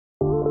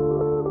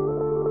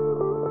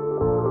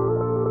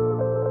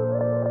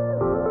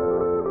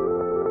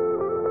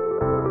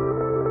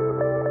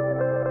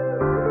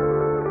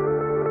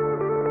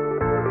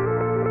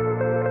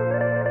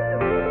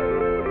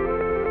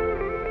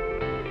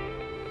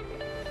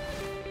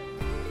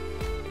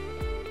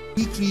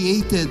We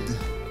created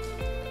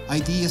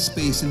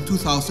IdeaSpace in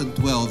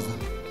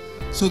 2012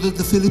 so that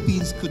the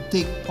Philippines could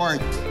take part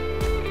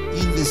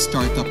in this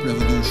startup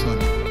revolution.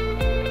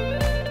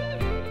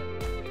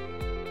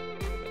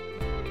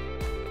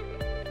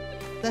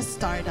 The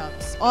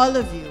startups, all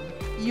of you,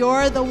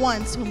 you're the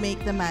ones who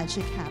make the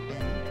magic happen.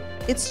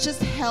 It's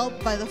just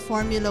helped by the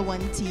Formula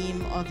One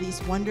team of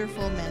these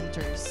wonderful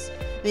mentors.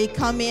 They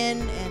come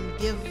in and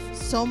give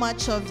so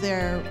much of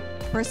their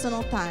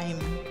personal time.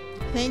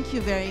 Thank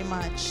you very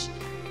much,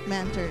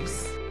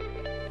 mentors.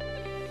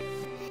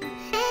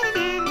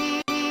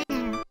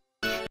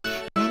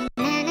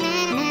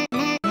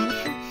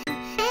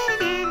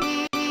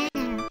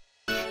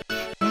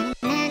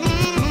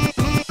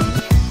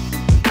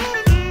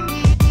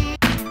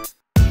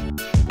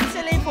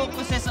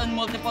 Focuses on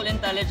multiple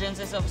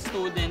intelligences of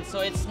students, so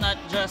it's not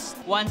just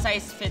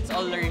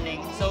one-size-fits-all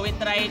learning. So we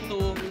try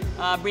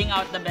to bring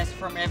out the best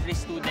from every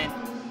student.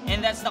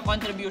 And that's the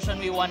contribution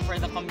we want for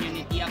the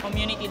community, a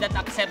community that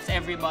accepts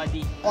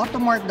everybody.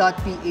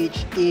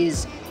 Automart.ph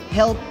is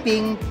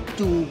helping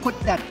to put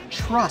that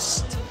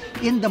trust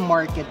in the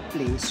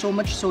marketplace, so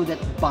much so that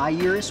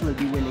buyers will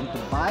be willing to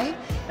buy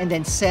and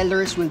then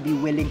sellers will be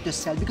willing to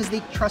sell because they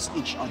trust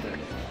each other.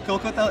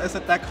 Cocotel is a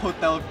tech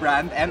hotel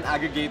brand and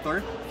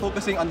aggregator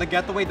focusing on the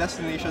getaway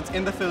destinations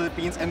in the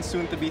Philippines and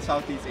soon to be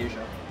Southeast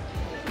Asia.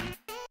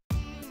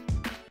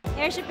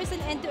 Airship is an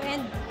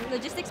end-to-end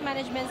logistics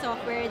management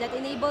software that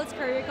enables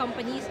courier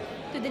companies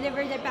to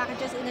deliver their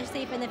packages in a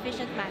safe and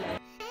efficient manner.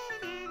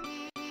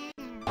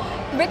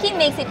 Ricky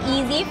makes it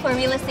easy for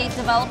real estate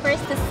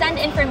developers to send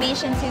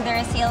information to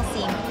their sales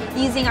team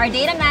using our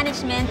data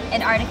management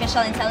and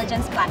artificial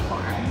intelligence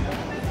platform.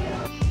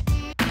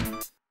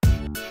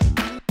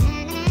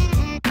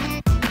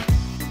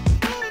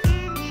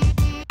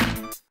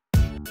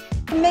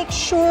 Make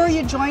sure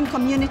you join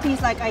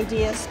communities like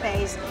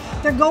IdeaSpace.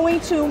 They're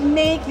going to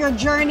make your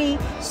journey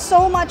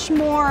so much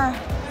more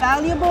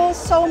valuable,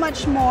 so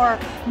much more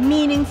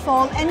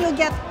meaningful, and you'll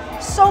get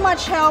so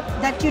much help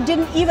that you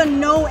didn't even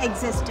know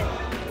existed.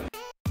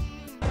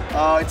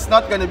 It's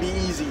not gonna be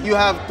easy. You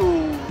have to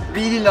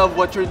really love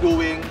what you're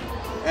doing,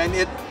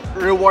 and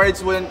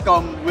rewards wouldn't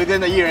come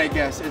within a year, I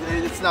guess.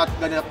 It's not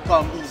gonna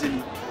come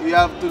easily. You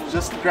have to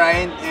just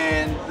grind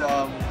and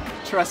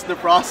trust the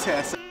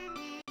process.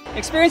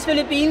 Experience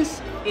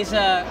Philippines is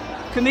a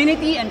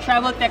community and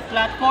travel tech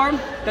platform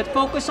that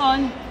focus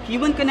on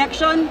human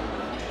connection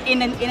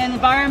in an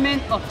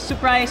environment of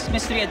surprise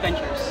mystery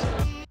adventures.